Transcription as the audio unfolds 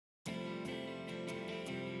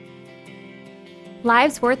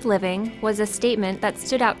Lives worth living was a statement that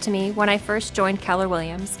stood out to me when I first joined Keller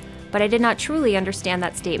Williams, but I did not truly understand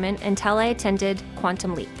that statement until I attended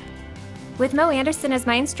Quantum Leap. With Mo Anderson as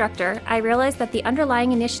my instructor, I realized that the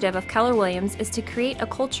underlying initiative of Keller Williams is to create a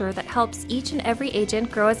culture that helps each and every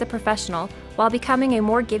agent grow as a professional while becoming a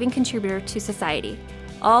more giving contributor to society,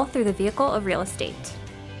 all through the vehicle of real estate.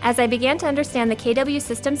 As I began to understand the KW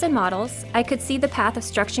systems and models, I could see the path of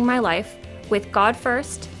structuring my life with God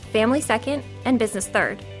first, family second, and business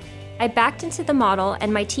third. I backed into the model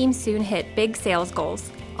and my team soon hit big sales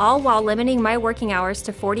goals, all while limiting my working hours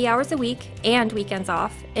to 40 hours a week and weekends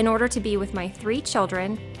off in order to be with my 3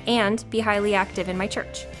 children and be highly active in my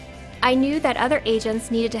church. I knew that other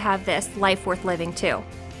agents needed to have this life worth living too.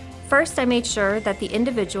 First, I made sure that the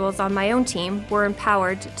individuals on my own team were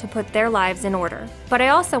empowered to put their lives in order, but I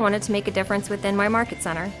also wanted to make a difference within my market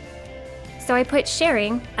center. So I put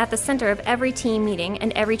sharing at the center of every team meeting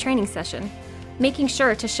and every training session, making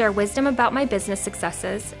sure to share wisdom about my business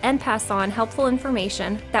successes and pass on helpful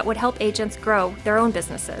information that would help agents grow their own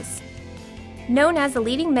businesses. Known as a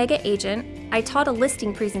leading mega agent, I taught a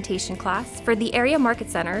listing presentation class for the area market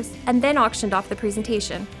centers and then auctioned off the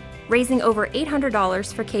presentation, raising over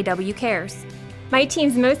 $800 for KW Cares. My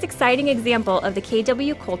team's most exciting example of the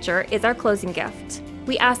KW culture is our closing gift.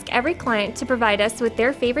 We ask every client to provide us with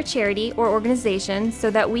their favorite charity or organization so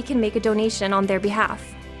that we can make a donation on their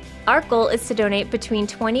behalf. Our goal is to donate between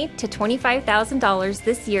 $20,000 to $25,000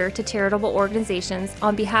 this year to charitable organizations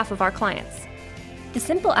on behalf of our clients. The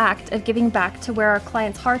simple act of giving back to where our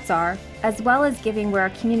clients' hearts are, as well as giving where our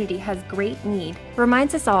community has great need,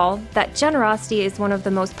 reminds us all that generosity is one of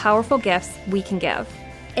the most powerful gifts we can give.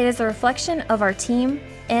 It is a reflection of our team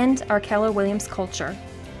and our Keller Williams culture.